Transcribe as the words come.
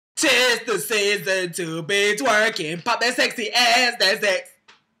'Tis the season to be twerking. Pop that sexy ass, that's sex.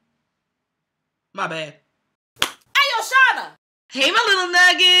 My bad. HeyyoShanna! Hey, my little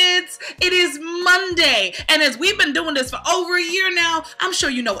nuggets. It is Monday. And as we've been doing this for over a year now, I'm sure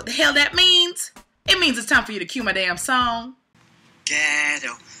you know what the hell that means. It means it's time for you to cue my damn song.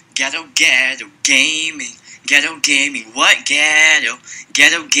 Ghetto, ghetto, ghetto gaming. Ghetto gaming, what ghetto?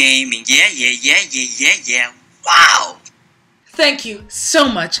 Ghetto gaming, yeah. Wow! Thank you so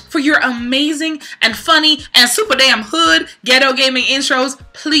much for your amazing and funny and super damn hood ghetto gaming intros.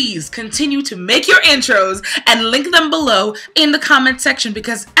 Please continue to make your intros and link them below in the comment section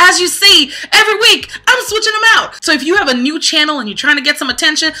because as you see, every week I'm switching them out. So if you have a new channel and you're trying to get some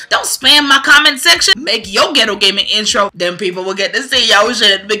attention, don't spam my comment section. Make your ghetto gaming intro. Then people will get to see your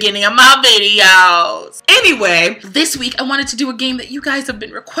shit at the beginning of my videos. Anyway, this week I wanted to do a game that you guys have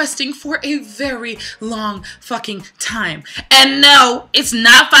been requesting for a very long fucking time. And no, it's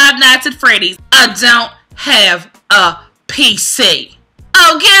not Five Nights at Freddy's. I don't have a PC.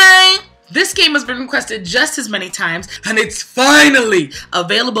 Okay? This game has been requested just as many times, and it's finally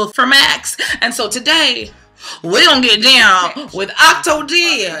available for Max. And so today, we're gonna get down with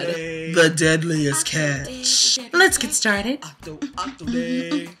OCTODADDY, the deadliest catch. Let's get started.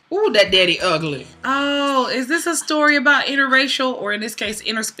 Ooh, that daddy ugly. Oh, is this a story about interracial, or in this case,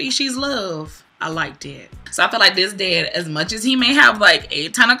 interspecies love? I liked it. So I feel like this dad, as much as he may have like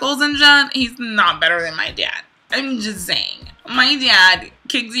 8 tentacles in John, he's not better than my dad. I'm just saying. My dad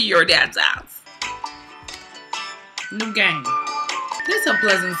kicks your dad's ass. New game. This is a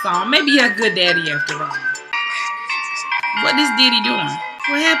pleasant song. Maybe a good daddy after all. What is daddy doing?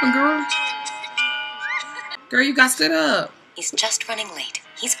 What happened, girl? Girl, you got stood up. He's just running late.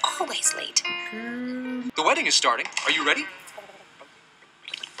 He's always late. Girl. The wedding is starting. Are you ready?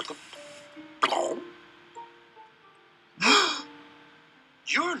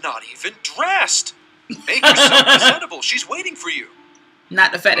 You're not even dressed. Make yourself presentable. She's waiting for you.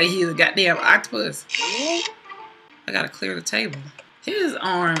 Not the fact that he's a goddamn octopus. I gotta clear the table. His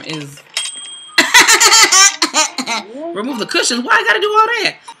arm is... Remove the cushions. Why I gotta do all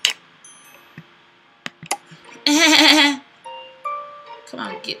that? Come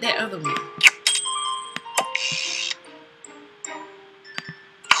on, get that other one.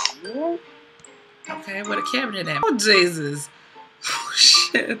 Okay, where the cabinet at? Oh, Jesus. Oh,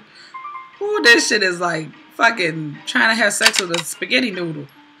 shit. Oh, this shit is like fucking trying to have sex with a spaghetti noodle.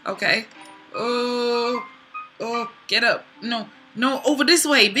 Okay. Oh, get up. No, over this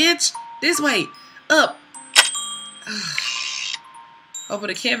way, bitch. This way. Up. Over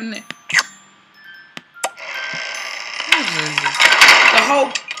the cabinet. Oh, Jesus. The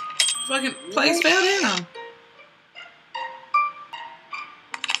whole fucking place fell down.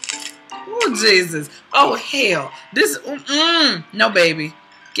 Oh, Jesus. Oh, hell. This, no, baby.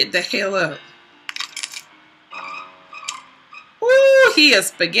 Get the hell up. Ooh, he a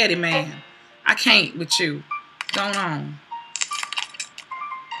spaghetti man. I can't with you. Going on.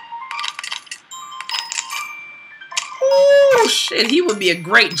 Ooh, shit. He would be a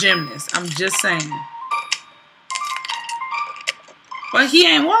great gymnast. I'm just saying. But he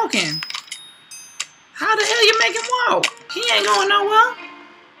ain't walking. How the hell you make him walk? He ain't going nowhere.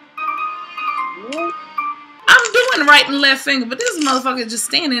 I'm doing right and left finger, but this motherfucker just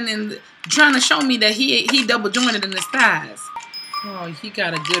standing and trying to show me that he double jointed in his thighs. Oh, he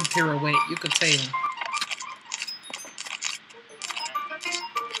got a good pirouette, you could tell.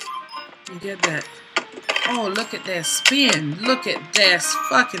 You get that? Oh, look at that spin. Look at that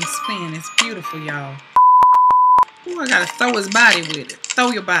fucking spin. It's beautiful, y'all. Oh, I gotta throw his body with it.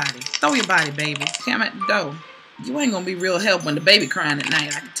 Throw your body. Throw your body, baby. Come at the door. You ain't gonna be real help when the baby crying at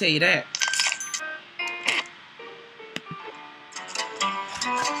night, I can tell you that.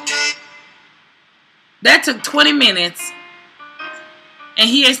 That took 20 minutes. And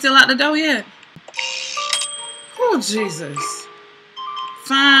he ain't still out the door yet. Oh, Jesus.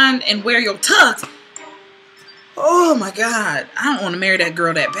 Find and wear your tux. Oh, my God. I don't want to marry that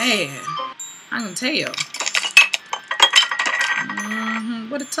girl that bad. I can tell.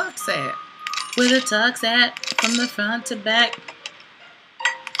 Where the tux at? Where the tux at? From the front to back.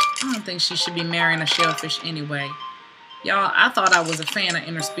 I don't think she should be marrying a shellfish anyway. Y'all, I thought I was a fan of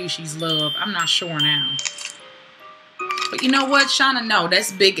interspecies love. I'm not sure now. But you know what, Shanna? No,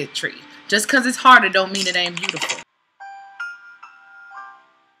 that's bigotry. Just because it's harder don't mean it ain't beautiful.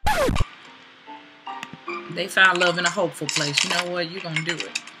 They found love in a hopeful place. You know what? You're going to do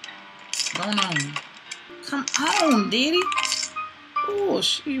it. Going on. Come on, Diddy. Oh,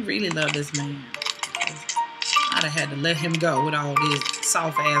 she really loved this man. I'd have had to let him go with all these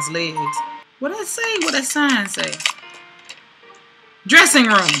soft-ass legs. What that say? What that sign say? Dressing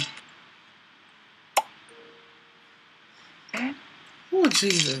room. Oh,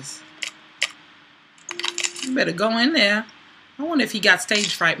 Jesus. You better go in there. I wonder if he got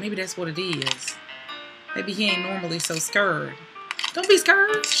stage fright. Maybe that's what it is. Maybe he ain't normally so scared. Don't be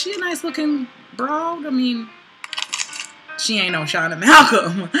scared. She a nice looking broad. I mean, she ain't no Shanna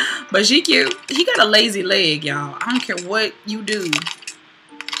Malcolm. But she cute. He got a lazy leg, y'all. I don't care what you do.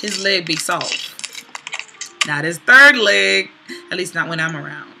 His leg be soft. Not his third leg. At least not when I'm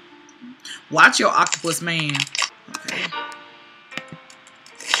around. Watch your octopus man. Okay.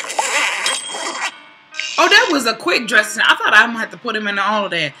 Oh, that was a quick dressing. I thought I might have to put him in all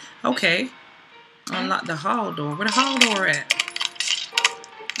of that. Okay. Unlock the hall door. Where the hall door at?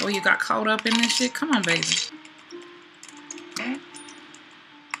 Oh, you got caught up in this shit? Come on, baby. Okay.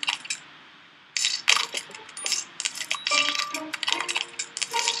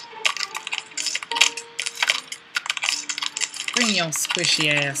 Bring your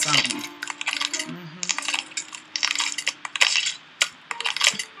squishy ass on.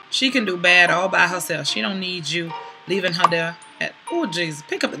 She can do bad all by herself. She don't need you leaving her there. Oh, Jesus.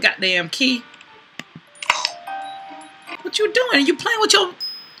 Pick up the goddamn key. What you doing? You playing with your...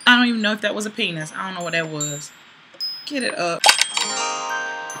 I don't even know if that was a penis. I don't know what that was. Get it up.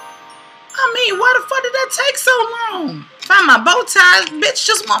 I mean, why the fuck did that take so long? Find my bow ties. Bitch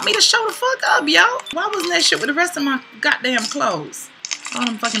just want me to show the fuck up, yo. Why wasn't that shit with the rest of my goddamn clothes? All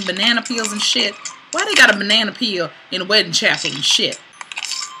them fucking banana peels and shit. Why they got a banana peel in a wedding chapel and shit?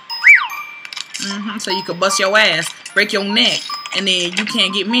 So you could bust your ass, break your neck, and then you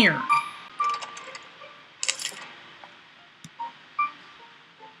can't get married.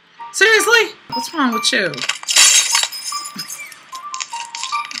 Seriously? What's wrong with you?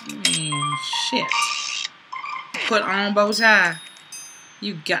 I mean, shit. Put on bow tie.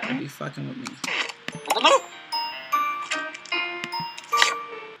 You got to be fucking with me.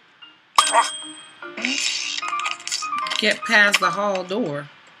 Get past the hall door.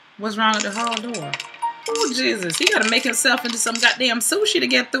 What's wrong with the hall door? Oh, Jesus. He got to make himself into some goddamn sushi to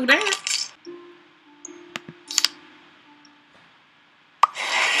get through that.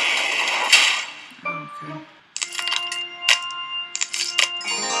 Okay.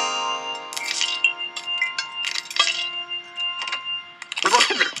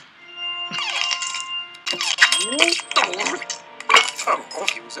 I don't know if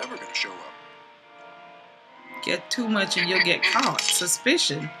he was ever going to show up. Get too much and you'll get caught.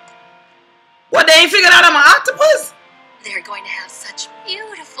 Suspicion. What, they ain't figured out I'm an octopus? They're going to have such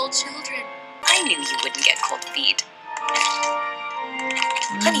beautiful children. I knew you wouldn't get cold feet.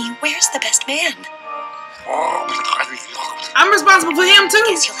 Honey, where's the best man? I'm responsible for him too.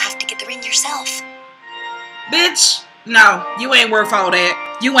 Guess you'll have to get the ring yourself. Bitch, no, you ain't worth all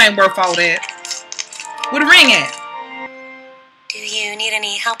that. You ain't worth all that. Where the ring at? Do you need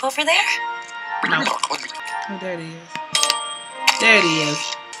any help over there? No. Oh, there it is. There it is.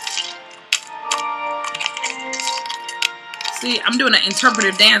 See, I'm doing an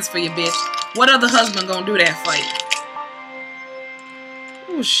interpretive dance for you, bitch. What other husband gonna do that for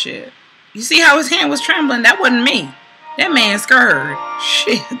you? Oh, shit. You see how his hand was trembling? That wasn't me. That man's scared.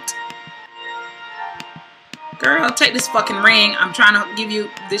 Shit. Girl, take this fucking ring. I'm trying to give you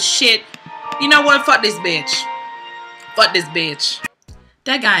this shit. You know what? Fuck this bitch. Fuck this bitch.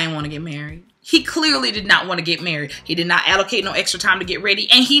 That guy ain't want to get married. He clearly did not want to get married. He did not allocate no extra time to get ready.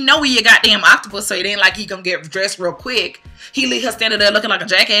 And he know he a goddamn octopus, so it ain't like he gonna get dressed real quick. He leave her standing there looking like a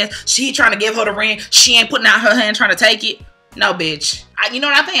jackass. She trying to give her the ring. She ain't putting out her hand trying to take it. No, bitch. You know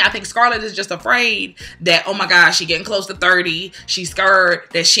what I think? I think Scarlett is just afraid that, oh my God, she getting close to 30. She's scared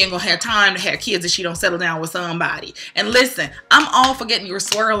that she ain't gonna have time to have kids if she don't settle down with somebody. And listen, I'm all for getting your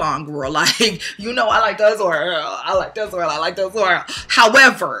swirl on, girl. Like, you know, I like that swirl. I like that swirl. I like that swirl.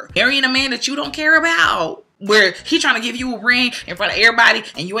 However, marrying a man that you don't care about, where he trying to give you a ring in front of everybody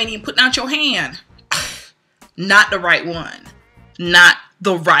and you ain't even putting out your hand. Not the right one. Not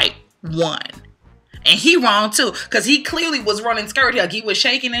the right one. And he wrong too, because he clearly was running skirt. Like, he was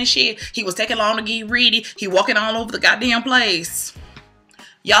shaking and shit. He was taking long to get ready. He walking all over the goddamn place.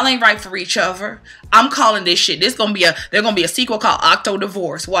 Y'all ain't right for each other. I'm calling this shit. There's gonna be a sequel called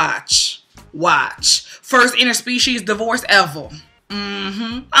Octo-Divorce. Watch. Watch. First interspecies divorce ever.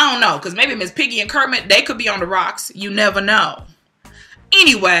 I don't know, because maybe Miss Piggy and Kermit, they could be on the rocks. You never know.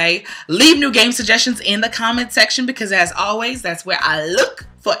 Anyway, leave new game suggestions in the comment section, because as always, that's where I look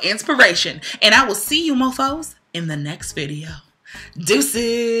for inspiration. And I will see you mofos in the next video.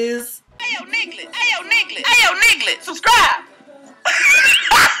 Deuces. Hey, yo, Niglet. Hey, yo, Niglet. Hey, yo, Niglet. Subscribe.